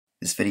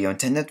This video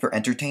intended for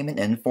entertainment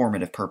and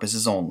informative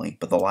purposes only,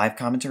 but the live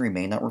commentary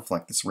may not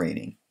reflect this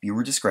rating.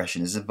 Viewer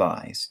discretion is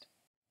advised.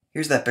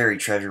 Here's that buried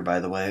treasure, by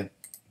the way.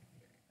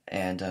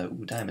 And,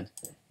 ooh, diamond.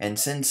 And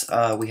since,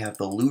 we have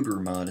the looter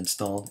mod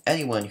installed,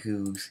 anyone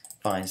who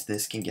finds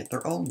this can get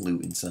their own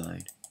loot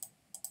inside.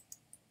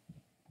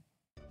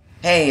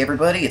 Hey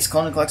everybody, it's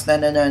Clona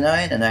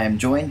 9999, and I am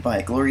joined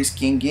by Glorious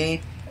King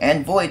Gabe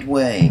and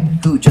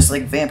Voidway, who, just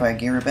like Vampire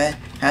Garabat,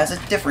 has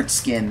a different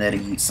skin that he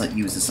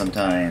uses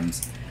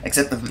sometimes.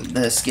 Except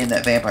the skin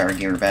that Vampire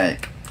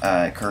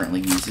Garabat currently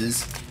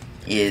uses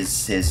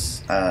is his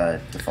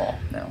default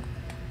now.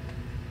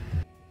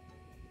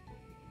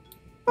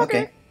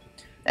 Okay.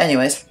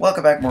 Anyways,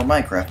 welcome back to more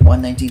Minecraft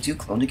 1.19.2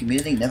 Clona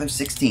Community Nether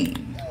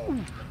 16.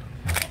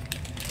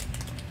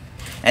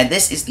 And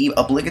this is the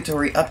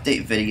obligatory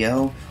update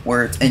video,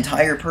 where its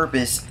entire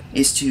purpose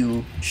is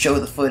to show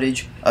the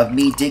footage of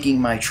me digging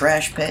my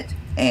trash pit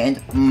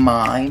and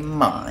my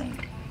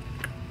mine.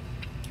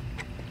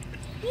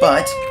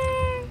 But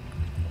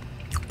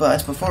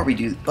before we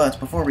do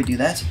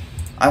that,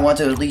 I want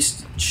to at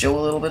least show a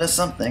little bit of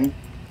something,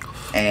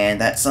 and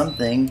that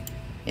something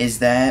is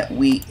that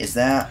we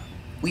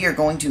are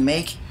going to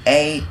make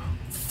a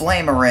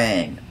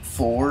flamerang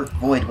for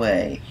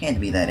Voidway. Hand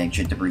me that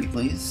ancient debris,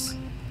 please.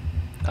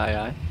 Aye,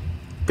 aye.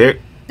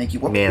 Thank you.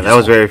 Man, that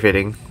was very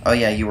fitting. Oh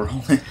yeah, you were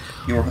holding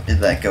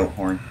that goat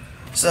horn.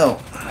 So,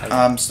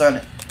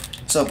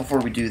 So before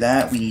we do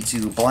that, we need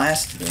to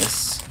blast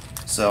this.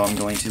 So I'm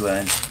going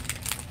to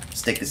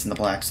stick this in the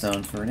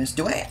blackstone furnace.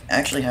 Do I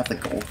actually have the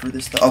gold for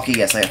this though? Okay,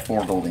 yes, I have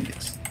 4 gold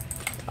ingots.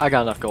 I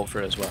got enough gold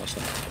for it as well,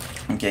 so.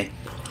 Okay.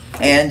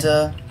 And,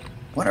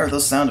 what are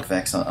those sound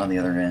effects on the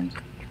other end?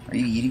 Are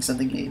you eating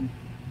something, Gabe?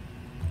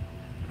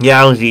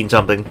 Yeah, I was eating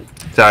something.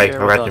 Sorry, I Share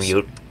forgot with to us.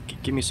 mute.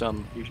 Give me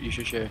some. You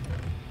should share.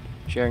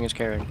 Sharing is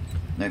caring.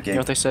 Okay. You know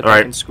what they said All back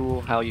right. in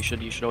school? How you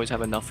should always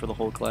have enough for the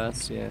whole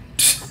class? Yeah.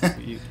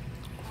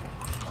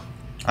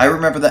 I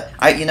remember that.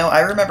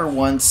 I remember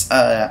once,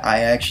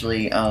 I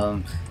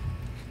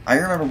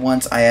remember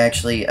once I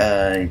actually,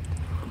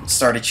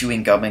 started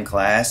chewing gum in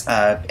class,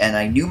 and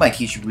I knew my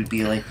teacher would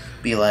be like,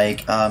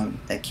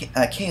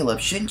 Caleb,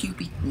 should you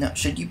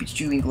be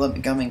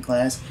chewing gum in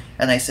class?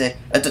 And I said,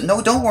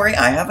 no, don't worry,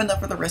 I have enough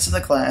for the rest of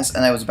the class,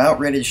 and I was about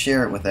ready to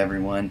share it with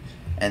everyone,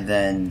 and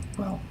then,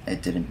 well,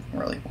 it didn't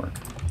really work.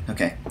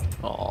 Okay.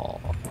 Aww.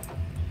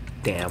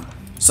 Damn.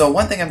 So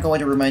one thing I'm going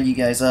to remind you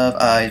guys of,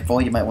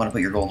 Void, you might want to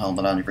put your gold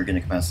helmet on if you're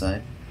going to come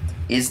outside,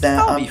 is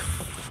that,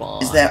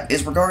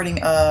 is regarding,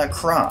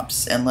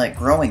 crops and, like,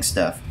 growing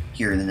stuff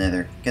here in the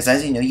Nether, because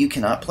as you know, you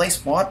cannot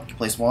place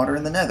water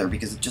in the Nether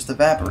because it just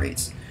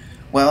evaporates.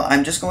 Well,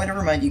 I'm just going to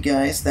remind you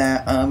guys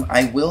that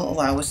I will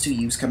allow us to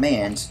use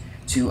commands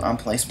to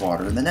place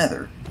water in the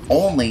Nether,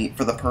 only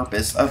for the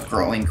purpose of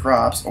growing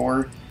crops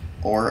or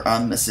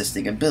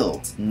assisting a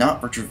build, not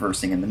for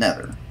traversing in the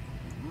Nether.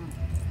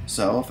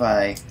 So if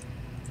I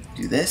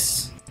do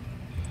this,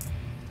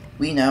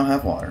 we now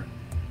have water.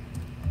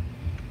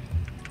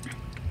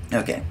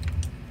 Okay.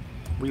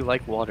 We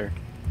like water.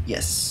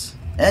 Yes.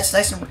 And it's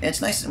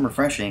nice and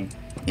refreshing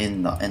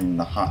in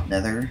the hot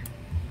Nether.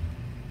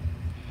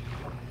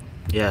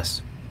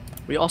 Yes.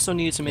 We also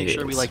need to make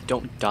sure we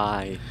don't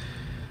die.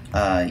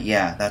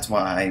 Yeah, that's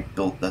why I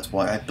built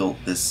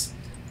this.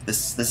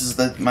 This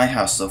is my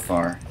house so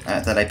far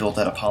that I built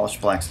out of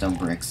polished blackstone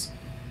bricks.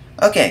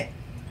 Okay,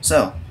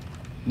 so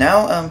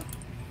now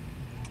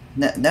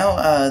the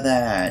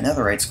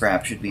netherite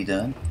scrap should be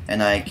done,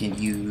 and I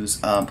can use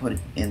put it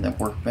in the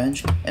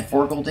workbench and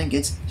 4 gold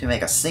ingots to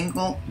make a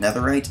single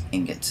netherite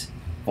ingot.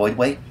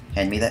 Voidway,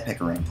 hand me that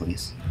pickerang,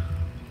 please.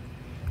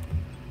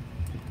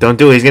 Don't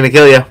do it, he's gonna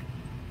kill you.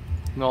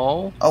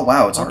 No. Oh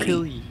wow, it's I'll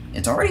kill you.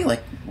 already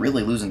like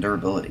really losing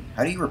durability.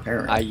 How do you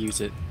repair it? I use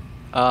it.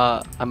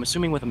 I'm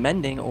assuming with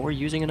mending or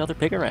using another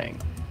piggerang.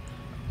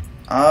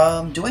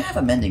 Do I have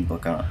a mending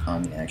book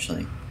on me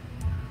actually?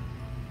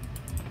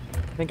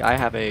 I think I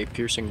have a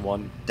piercing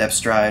 1. Depth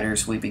Strider,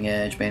 Sweeping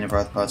Edge, Bane of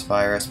Arthropods,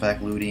 Fire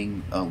Aspect,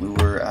 Looting,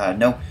 Lure,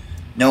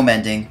 no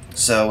mending,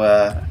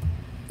 so,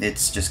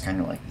 it's just kind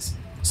of like this.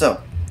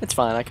 So. It's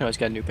fine, I can always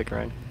get a new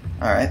pickerang.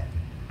 Alright.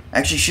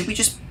 Actually, should we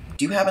just,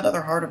 do you have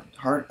another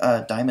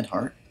diamond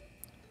heart?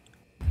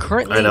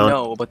 Currently,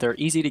 no, but they're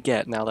easy to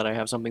get now that I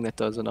have something that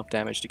does enough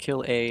damage to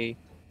kill a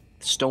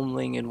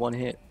stoneling in 1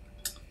 hit.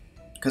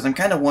 Because I'm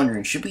kind of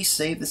wondering, should we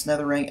save this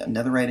netherite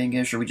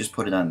ingot, or should we just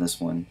put it on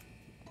this one?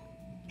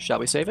 Shall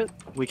we save it?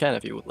 We can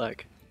if you would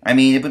like. I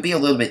mean, it would be a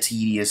little bit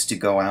tedious to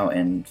go out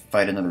and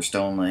fight another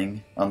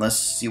stoneling,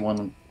 unless you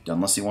want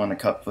to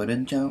cut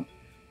footage out.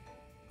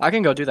 I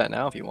can go do that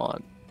now if you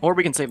want. Or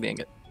we can save the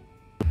ingot.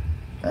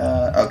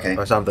 Okay.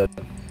 Or something.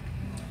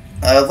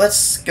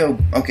 Let's go.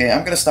 Okay,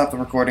 I'm gonna stop the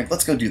recording.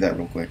 Let's go do that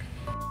real quick.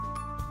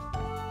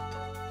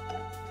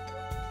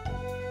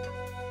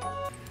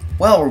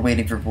 While we're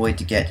waiting for Void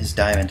to get his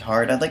diamond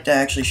heart, I'd like to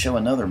actually show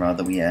another mod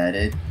that we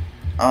added.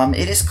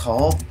 It is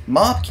called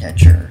Mob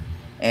Catcher,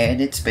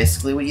 and it's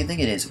basically what you think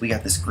it is. We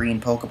got this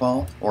green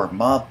Pokeball, or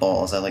Mob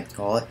Ball as I like to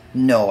call it.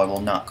 No, I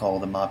will not call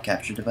it a mob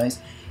capture device.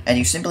 and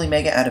you simply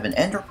make it out of an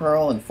ender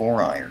pearl and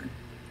 4 iron.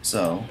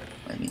 So,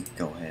 let me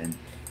go ahead.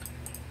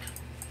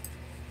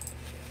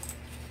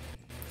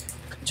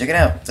 Check it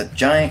out. It's a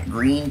giant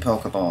green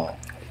Pokeball.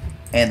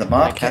 And the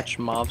mob catch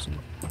mobs.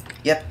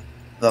 Yep.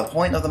 The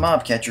point of the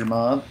mob catcher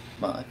mod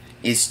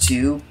is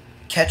to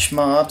catch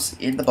mobs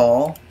in the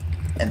ball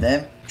and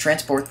then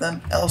transport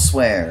them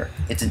elsewhere.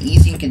 It's an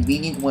easy and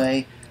convenient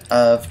way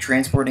of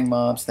transporting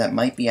mobs that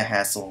might be a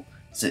hassle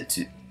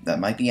to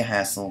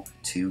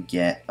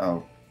get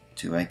to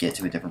a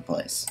different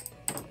place.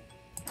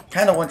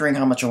 Kind of wondering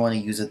how much I want to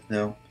use it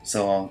though,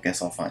 so I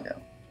guess I'll find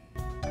out.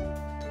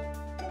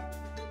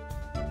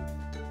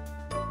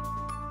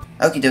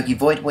 Okie dokie,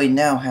 Voidway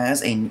now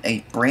has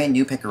a brand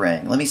new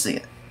Picarang. Let me see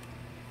it.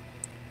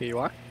 Here you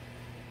are.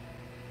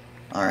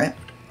 Alright.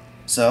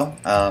 So,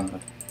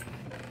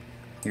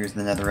 here's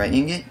the netherite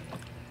ingot.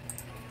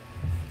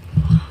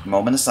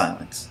 Moment of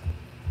silence.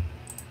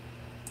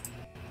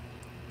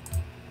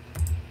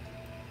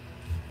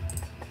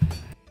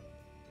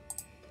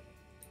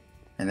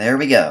 And there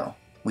we go.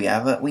 We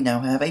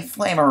now have a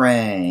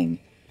Flamerang.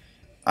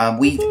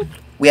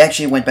 We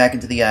actually went back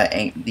into the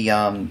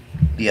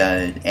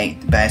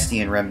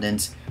Bastion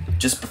remnants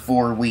just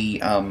before we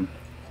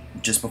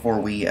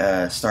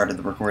started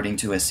the recording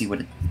to see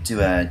what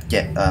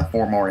get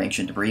 4 more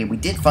ancient debris, and we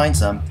did find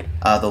some.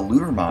 The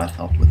looter mod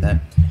helped with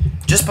that.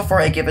 Just before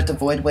I give it to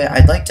Voidway,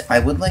 I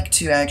would like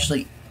to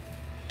actually.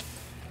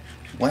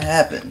 What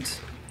happened?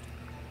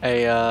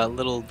 A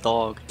little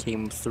dog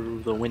came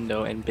through the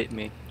window and bit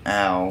me.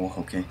 Ow.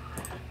 Okay.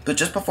 But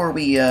just before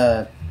we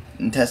give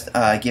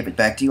it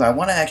back to you, I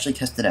want to actually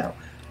test it out.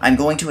 I'm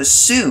going to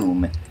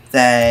assume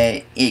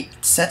that it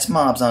sets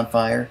mobs on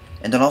fire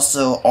and it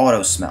also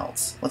auto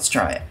smelts. Let's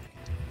try it.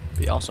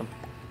 Be awesome.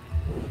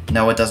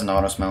 No, it doesn't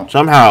auto smelt.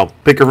 Somehow,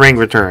 Picarang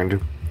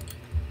returned.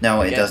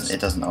 No, it doesn't.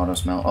 It doesn't auto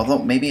smelt. Although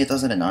maybe it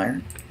does it in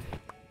iron.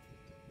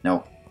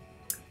 Nope.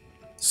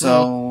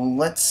 So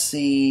let's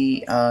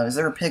see. Is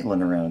there a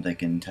piglin around I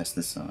can test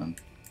this on?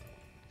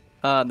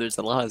 There's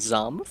a lot of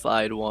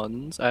zombified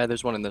ones.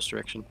 There's one in this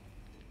direction.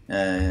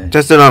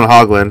 Test it on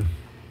Hoglin.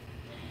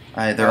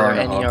 There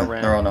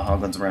are no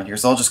hoglins around here,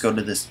 so I'll just go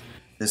to this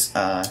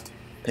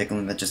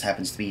piglin that just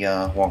happens to be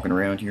walking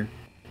around here.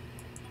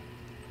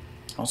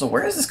 Also,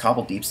 where is this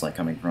cobble deep slate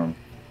coming from?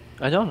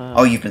 I don't know.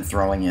 Oh, you've been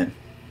throwing it.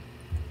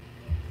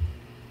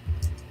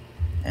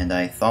 And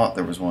I thought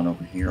there was one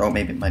over here. Oh,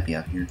 maybe it might be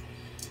out here.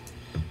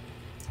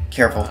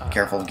 Careful,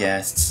 careful,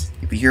 ghasts.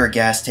 If you hear a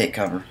ghast, take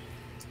cover.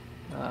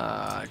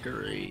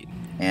 Great.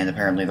 And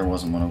apparently there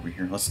wasn't one over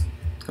here. Let's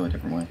go a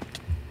different way.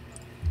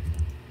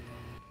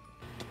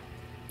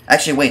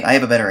 Actually, wait. I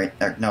have a better.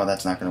 No,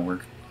 that's not going to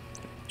work.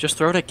 Just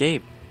throw it at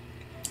Gabe.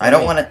 I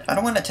don't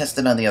want to test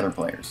it on the other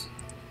players.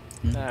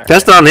 Right.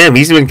 Test on him.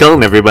 He's been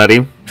killing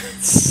everybody.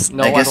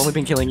 No, I've only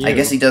been killing you. I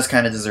guess he does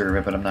kind of deserve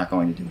it, but I'm not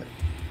going to do it.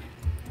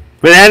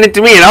 But hand it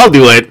to me and I'll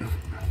do it.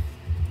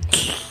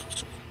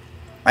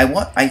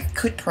 I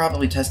could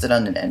probably test it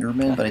on an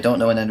Enderman, but I don't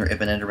know if an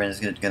Enderman is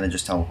going to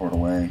just teleport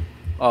away.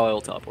 Oh,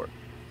 it'll teleport.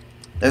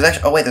 There's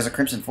actually. Oh wait, there's a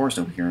Crimson Forest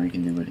over here we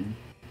can do it in.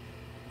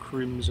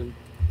 Crimson.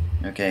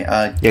 Okay.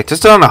 Yeah,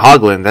 test it on a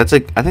Hoglin. I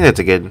think that's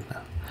a good.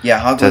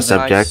 Yeah, Hoglins. Test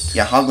subject. Nice.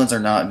 Yeah, Hoglins are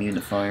not immune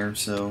to fire,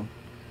 so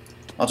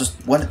I'll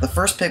just the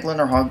first piglin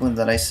or Hoglin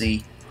that I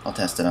see, I'll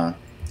test it on.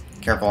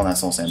 Careful on that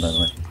soul sand, by the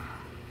way.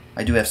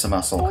 I do have some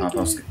soul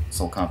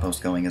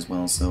compost going as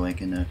well, so I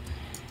can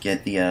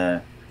get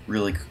the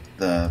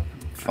the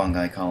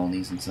fungi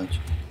colonies and such.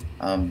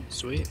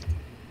 Sweet.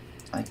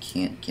 I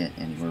can't get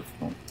anywhere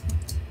from.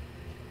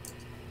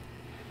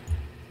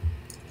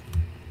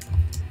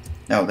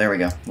 Oh, there we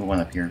go. We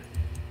went up here.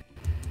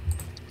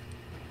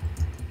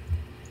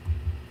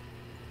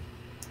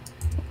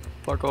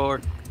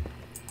 Parkour.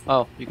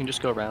 Oh, you can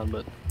just go around,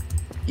 but...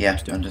 Yeah,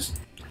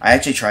 I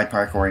actually tried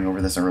parkouring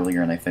over this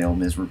earlier and I failed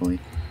miserably.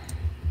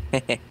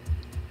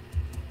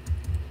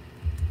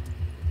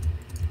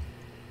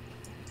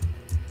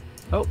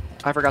 Oh,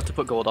 I forgot to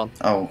put gold on.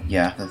 Oh,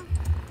 yeah.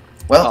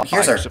 Well,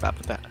 here's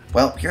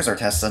our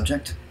test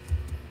subject.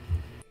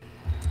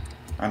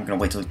 I'm gonna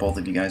wait till both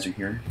of you guys are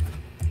here.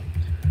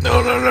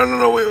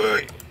 No,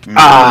 wait.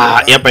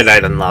 Yep, I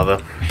died in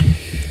lava.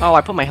 Oh,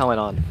 I put my helmet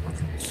on.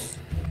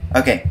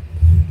 Okay.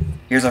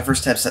 Here's our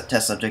first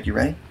test subject. You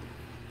ready?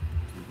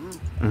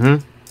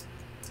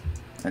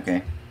 Mm-hmm.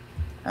 Okay.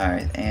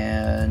 Alright,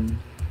 and...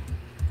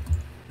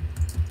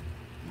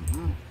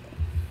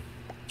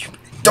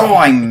 Oh,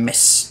 I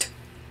missed!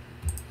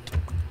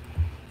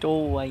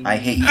 I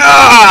hate you.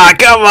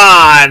 Come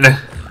on!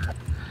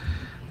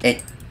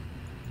 It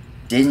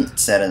didn't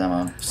set it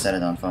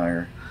on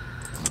fire.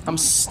 I'm a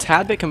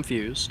tad bit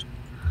confused.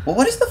 Well,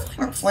 what does the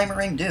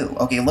Flamerang do?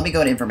 Okay, let me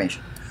go to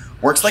information.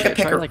 Works like a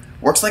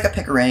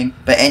Picarang,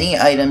 but any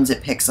items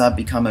it picks up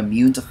become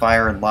immune to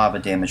fire and lava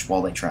damage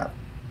while they travel.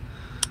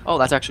 Oh,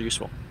 that's actually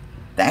useful.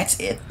 That's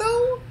it,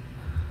 though?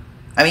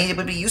 I mean, it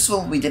would be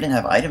useful if we didn't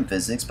have item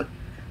physics, but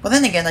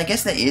then again, I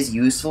guess that is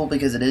useful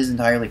because it is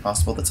entirely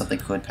possible that something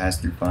could pass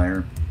through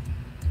fire.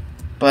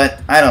 But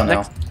I don't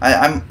know.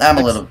 I'm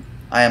a little.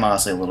 I am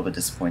honestly a little bit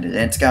disappointed.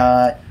 And it's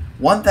got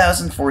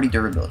 1,040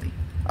 durability.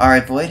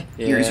 Alright, Void,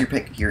 here's your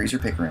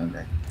pick around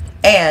there.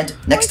 And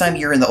next time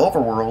you're in the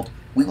overworld,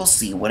 we will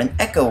see what an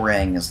echo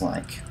ring is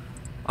like.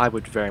 I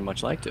would very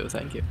much like to,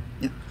 thank you.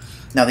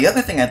 Now the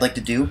other thing I'd like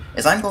to do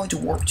is I'm going to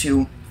warp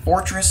to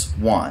Fortress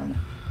 1.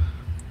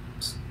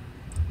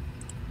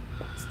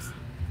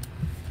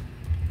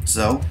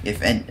 So,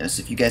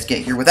 if you guys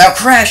get here without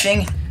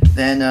crashing,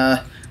 then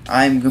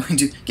I'm going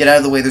to get out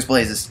of the way. There's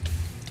blazes.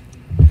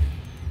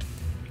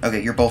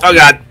 Okay, you're both. Oh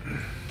God.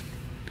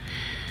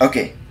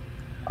 Okay.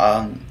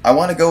 I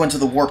want to go into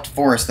the warped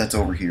forest that's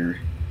over here.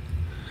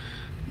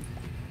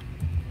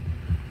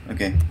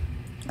 Okay.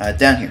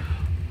 Down here.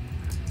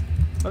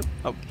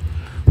 Oh.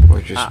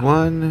 Fortress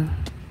 1.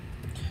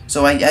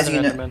 So as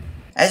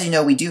you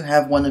know, we do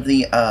have one of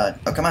the. Oh,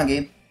 come on,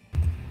 Gabe.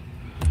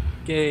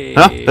 Yay.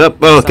 Huh?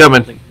 Oh,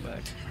 coming.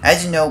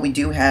 As you know, we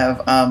do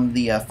have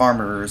the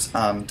farmer's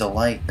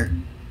delight.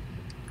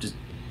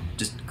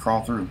 Just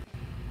crawl through.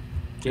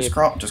 Just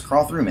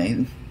crawl through,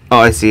 mate. Oh,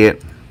 I see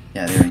it.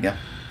 Yeah, there you go.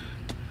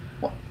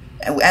 Well,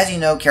 as you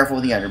know, careful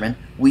with the Enderman.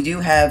 We do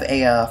have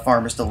a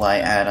Farmer's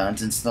Delight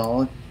add-ons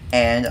installed,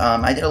 and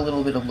I did a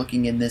little bit of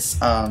looking in this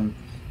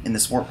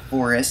warp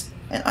forest,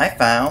 and I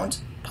found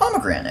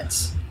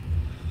pomegranates.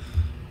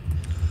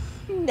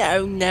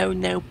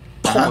 No.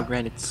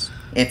 Pomegranates.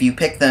 If you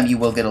pick them, you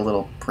will get a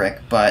little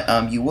prick,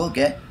 but you will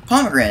get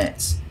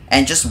pomegranates,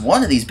 and just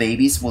one of these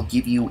babies will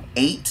give you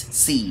 8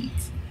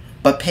 seeds.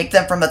 But pick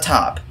them from the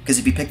top, because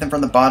if you pick them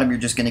from the bottom, you're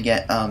just gonna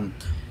get 1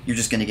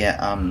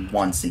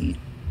 seed.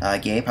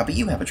 Gabe, how about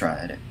you have a try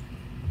at it?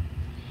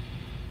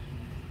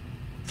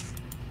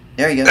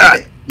 There you go.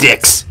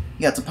 Dicks.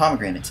 You got some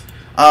pomegranates.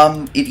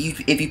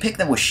 If you pick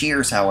them with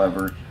shears,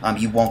 however,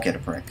 you won't get a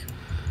prick.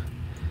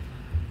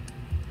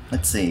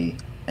 Let's see.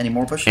 Any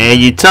more bushes?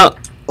 And you tell.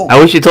 Oh. I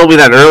wish you told me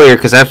that earlier,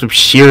 because I have some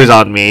shears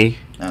on me.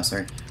 Oh,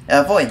 sorry.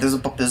 Void, there's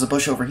a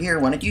bush over here.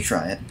 Why don't you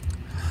try it?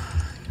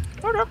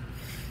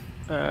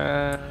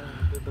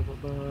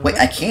 Wait,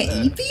 I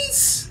can't eat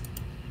these?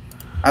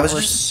 I was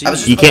just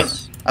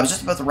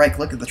about to right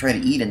click to try to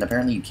eat it, and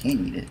apparently you can't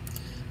eat it.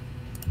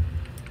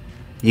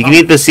 You can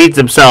eat the seeds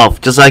themselves,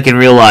 just like in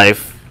real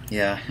life.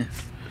 Yeah.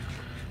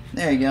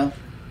 There you go.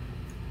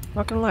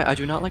 Not gonna lie, I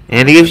do not like.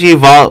 And it gives you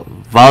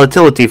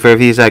volatility for a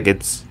few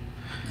seconds.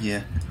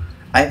 Yeah.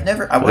 I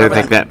wonder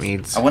what that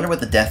means. I wonder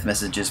what the death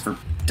message is for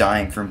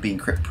dying from being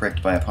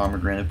pricked by a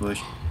pomegranate bush.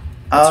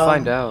 Let's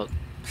find out.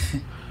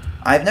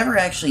 I've never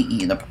actually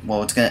eaten a.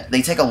 Well,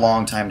 they take a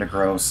long time to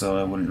grow, so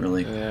I wouldn't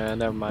really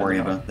worry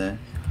about that.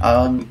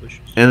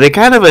 And they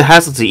kind of a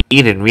hassle to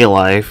eat in real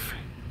life.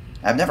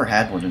 I've never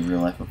had one in real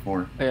life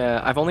before.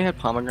 Yeah, I've only had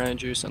pomegranate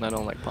juice, and I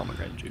don't like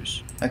pomegranate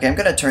juice. Okay, I'm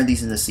gonna turn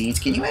these into seeds.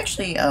 Can you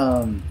actually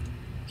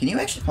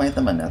plant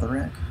them on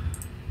netherrack?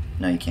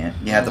 No, you can't.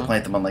 You have to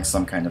plant them on like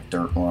some kind of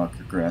dirt block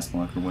or grass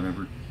block or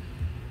whatever.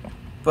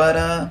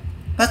 But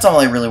that's all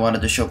I really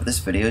wanted to show for this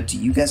video. Do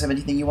you guys have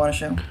anything you want to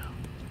show?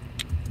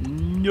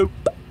 Nope.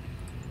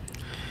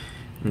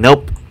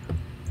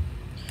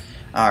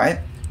 All right.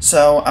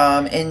 So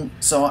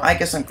I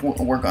guess I'm going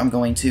to I'm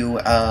going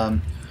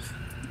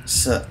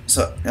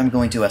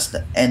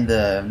to end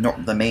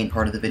the main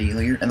part of the video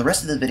here, and the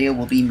rest of the video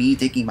will be me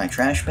digging my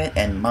trash pit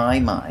and my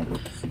mine.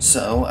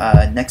 So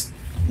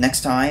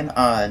next time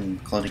on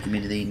Clona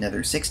Community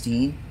Nether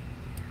 16,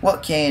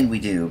 what can we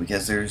do?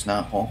 Because there's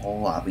not a whole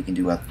lot we can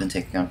do other than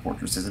taking on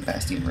fortresses and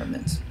bastion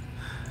remnants.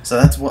 So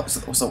that's what.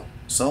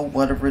 So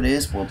whatever it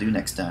is, we'll do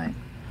next time.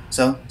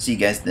 So see you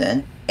guys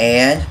then,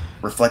 and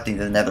reflecting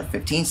the Nether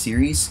 15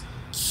 series,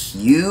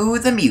 cue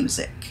the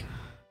music.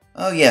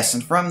 Oh yes,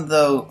 and from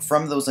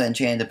those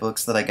enchanted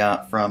books that I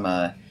got from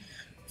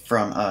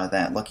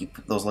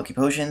those lucky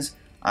potions,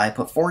 I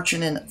put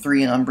Fortune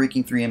 3 and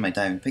Unbreaking 3 in my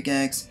diamond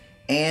pickaxe,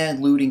 and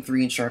Looting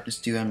 3 and Sharpness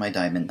 2 on my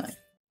diamond knife.